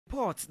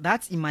Reports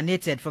that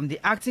emanated from the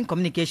acting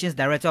communications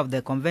director of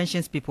the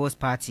Convention's People's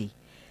Party,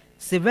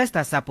 Sylvester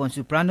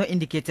Sapon-Suprano,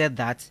 indicated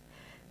that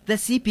the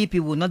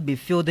CPP will not be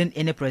fielding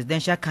any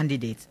presidential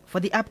candidate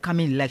for the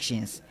upcoming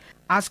elections,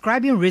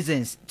 ascribing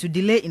reasons to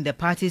delay in the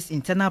party's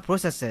internal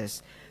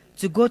processes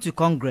to go to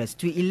Congress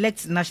to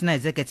elect national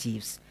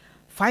executives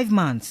 5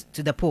 months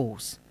to the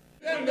polls.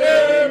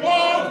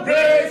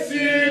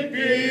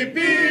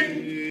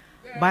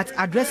 But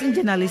addressing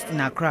journalists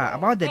in Accra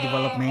about the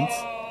developments,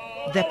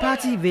 the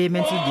party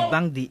vehemently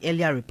debunked the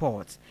earlier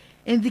reports,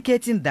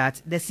 indicating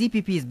that the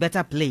CPP is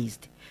better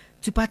placed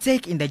to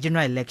partake in the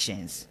general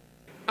elections.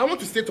 I want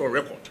to state on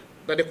record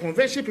that the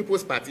Convention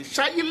People's Party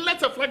shall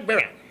elect a flag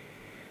bearer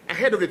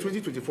ahead of the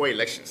 2024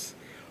 elections.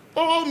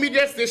 All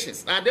media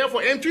stations are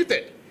therefore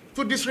entreated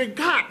to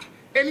disregard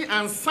any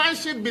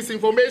unsanctioned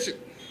misinformation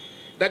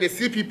that the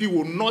CPP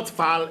will not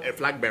file a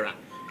flag bearer.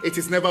 It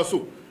is never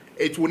so.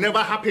 It will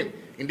never happen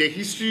in the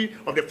history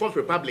of the Fourth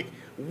Republic,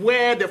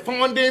 where the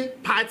founding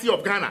party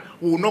of Ghana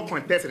will not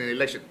contest in an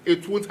election.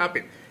 It won't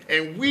happen.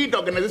 And we, the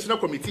organizational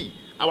committee,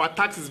 our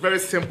task is very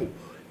simple: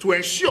 to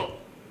ensure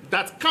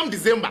that come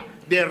December,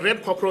 the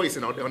red cockerel is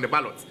on the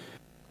ballot.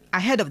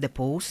 Ahead of the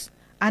polls,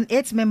 an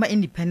 8-member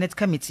independent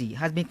committee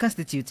has been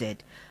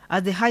constituted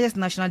as the highest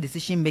national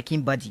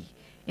decision-making body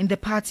in the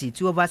party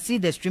to oversee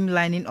the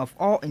streamlining of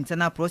all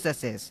internal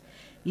processes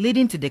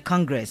leading to the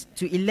Congress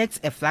to elect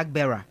a flag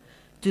bearer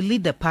to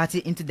lead the party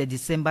into the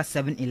December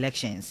 7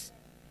 elections.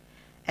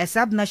 A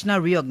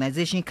sub-national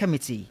reorganization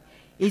committee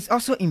is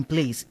also in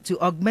place to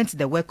augment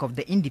the work of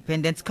the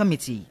independent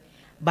committee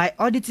by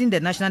auditing the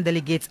national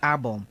delegates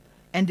album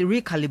and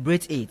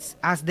recalibrate it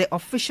as the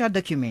official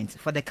document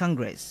for the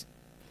Congress.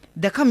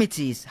 The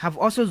committees have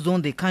also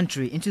zoned the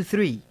country into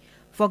 3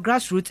 for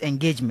grassroots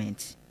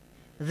engagement.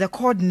 The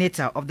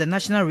coordinator of the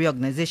National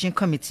Reorganization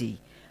Committee,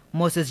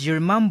 Moses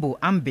Yerimambo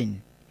Ambin,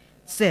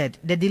 said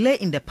the delay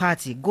in the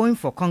party going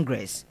for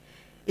Congress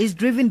is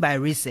driven by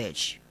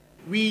research.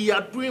 We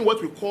are doing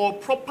what we call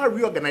proper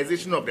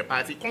reorganization of the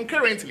party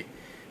concurrently.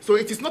 So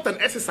it is not an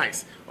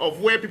exercise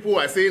of where people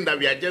are saying that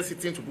we are just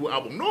sitting to do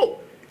album. No,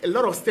 a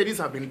lot of studies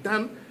have been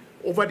done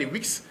over the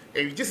weeks,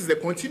 and this is the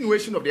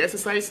continuation of the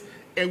exercise,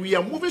 and we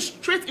are moving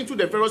straight into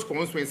the various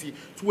constituencies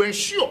to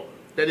ensure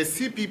that the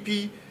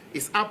CPP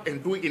is up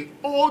and doing in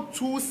all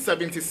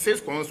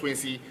 276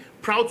 constituencies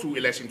prior to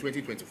election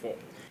 2024.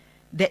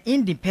 The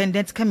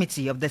independent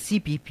committee of the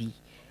CPP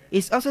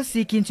is also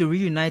seeking to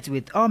reunite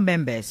with all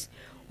members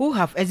who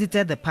have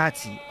exited the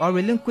party or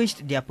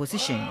relinquished their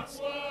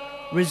positions,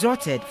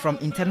 resulted from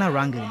internal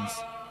wranglings.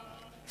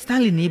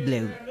 Stanley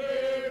Nibleu,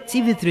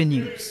 TV3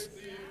 News,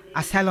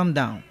 Asylum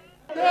Down.